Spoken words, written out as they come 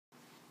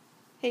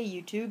Hey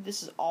YouTube,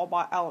 this is All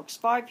by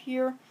Alex5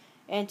 here,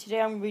 and today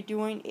I'm going to be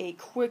doing a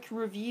quick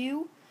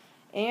review,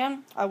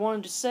 and I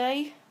wanted to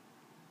say,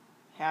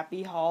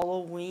 Happy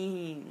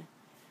Halloween.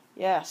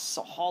 Yes,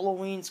 so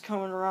Halloween's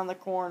coming around the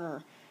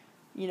corner.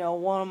 You know,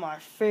 one of my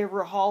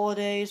favorite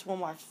holidays, one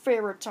of my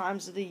favorite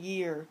times of the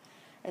year.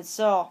 And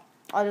so,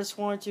 I just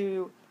wanted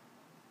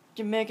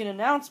to make an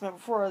announcement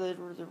before the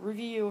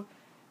review.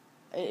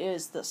 It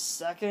is the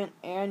second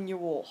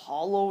annual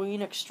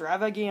Halloween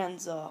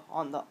extravaganza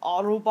on the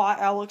Autobot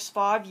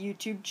Alex5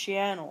 YouTube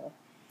channel,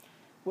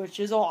 which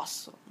is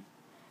awesome.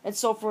 And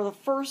so for the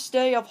first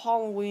day of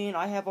Halloween,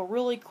 I have a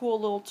really cool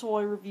little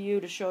toy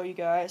review to show you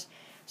guys.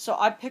 So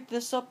I picked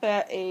this up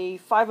at a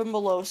Five and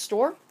Below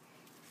store,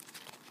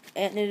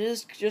 and it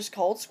is just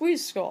called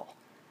Squeeze Skull.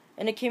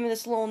 And it came in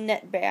this little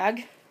net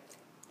bag.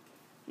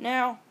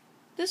 Now,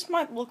 this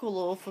might look a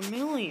little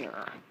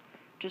familiar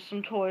to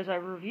some toys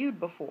I've reviewed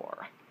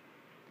before.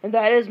 And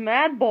that is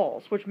Mad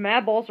Balls, which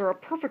Mad Balls are a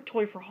perfect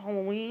toy for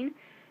Halloween,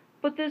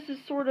 but this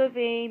is sort of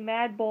a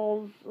Mad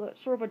Balls,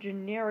 sort of a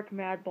generic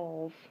Mad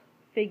Balls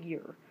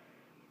figure.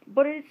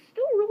 But it's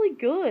still really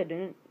good,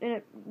 and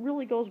it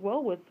really goes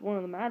well with one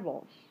of the Mad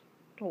Balls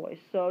toys.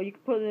 So you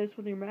can put this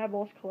with your Mad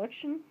Balls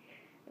collection.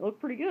 It looks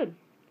pretty good.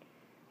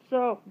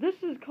 So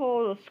this is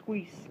called a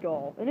Squeeze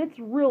Skull, and it's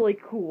really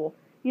cool.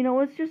 You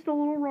know, it's just a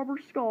little rubber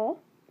skull,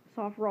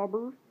 soft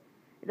rubber.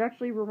 It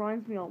actually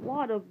reminds me a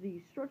lot of the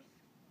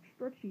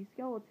stretchy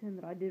skeleton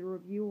that I did a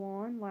review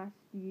on last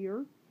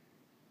year.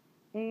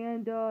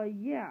 And,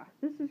 yeah,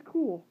 this is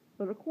cool.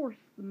 But of course,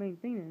 the main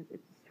thing is,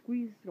 it's a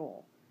Squeeze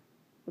Skull.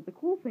 But the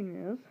cool thing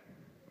is,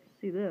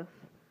 see this.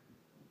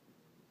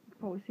 You can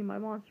probably see my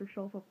monster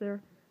shelf up there.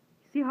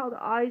 See how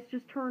the eyes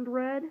just turned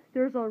red?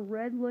 There's a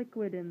red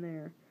liquid in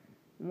there.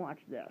 And watch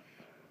this.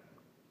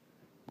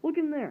 Look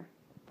in there.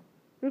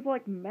 There's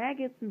like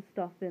maggots and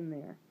stuff in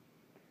there.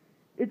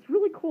 It's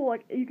really cool.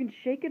 Like, you can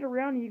shake it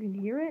around and you can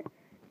hear it.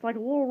 It's like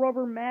little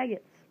rubber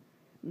maggots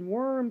and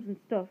worms and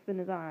stuff in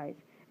his eyes.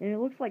 And it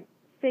looks like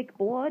fake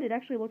blood. It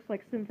actually looks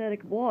like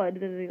synthetic blood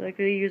that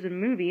they use in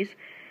movies.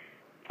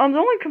 The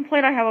only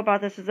complaint I have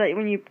about this is that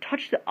when you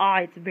touch the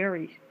eye, it's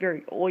very,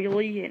 very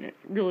oily and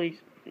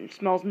it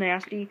smells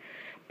nasty.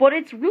 But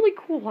it's really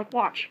cool. Like,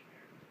 watch.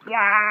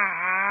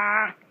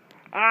 Ah,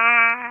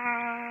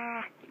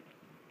 ah.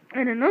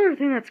 And another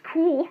thing that's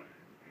cool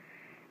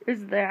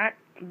is that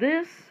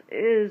this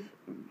is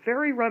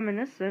very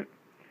reminiscent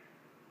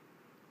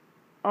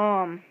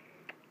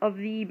of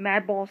the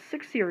Mad Balls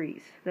 6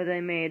 series that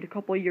they made a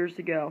couple of years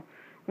ago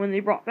when they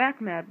brought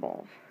back Mad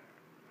Balls.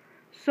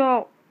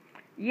 So,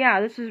 yeah,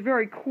 this is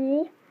very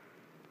cool.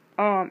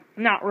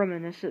 Not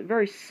reminiscent,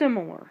 very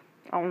similar.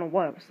 I don't know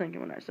what I was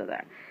thinking when I said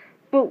that.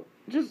 But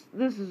just,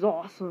 this is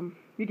awesome.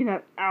 You can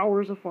have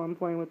hours of fun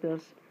playing with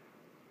this.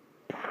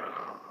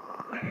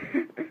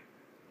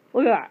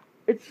 Look at that.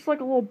 It's just like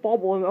a little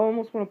bubble, and I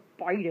almost want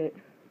to bite it.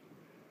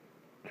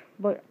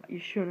 But you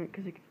shouldn't,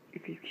 because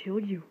if it kill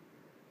you.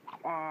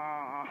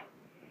 Ah.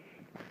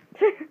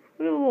 Look at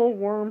the little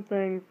worm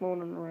thing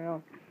floating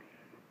around.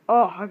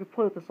 Oh, I could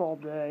play with this all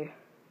day.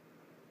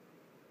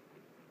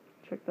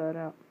 Check that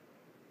out.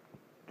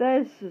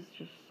 This is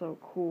just so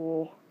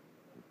cool.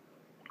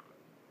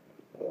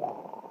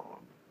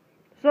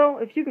 So,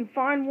 if you can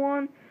find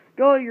one,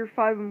 go to your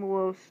Five and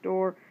Below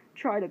store,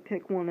 try to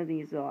pick one of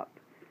these up.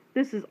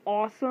 This is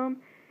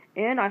awesome,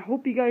 and I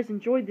hope you guys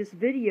enjoyed this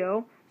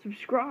video.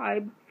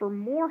 Subscribe for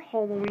more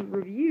Halloween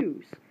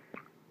reviews.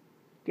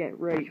 Get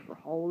ready for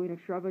Halloween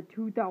Extrava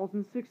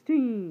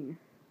 2016.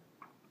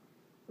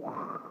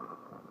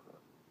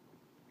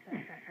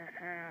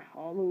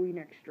 Halloween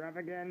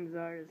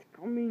Extravaganza is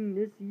coming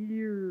this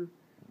year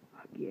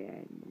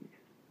again.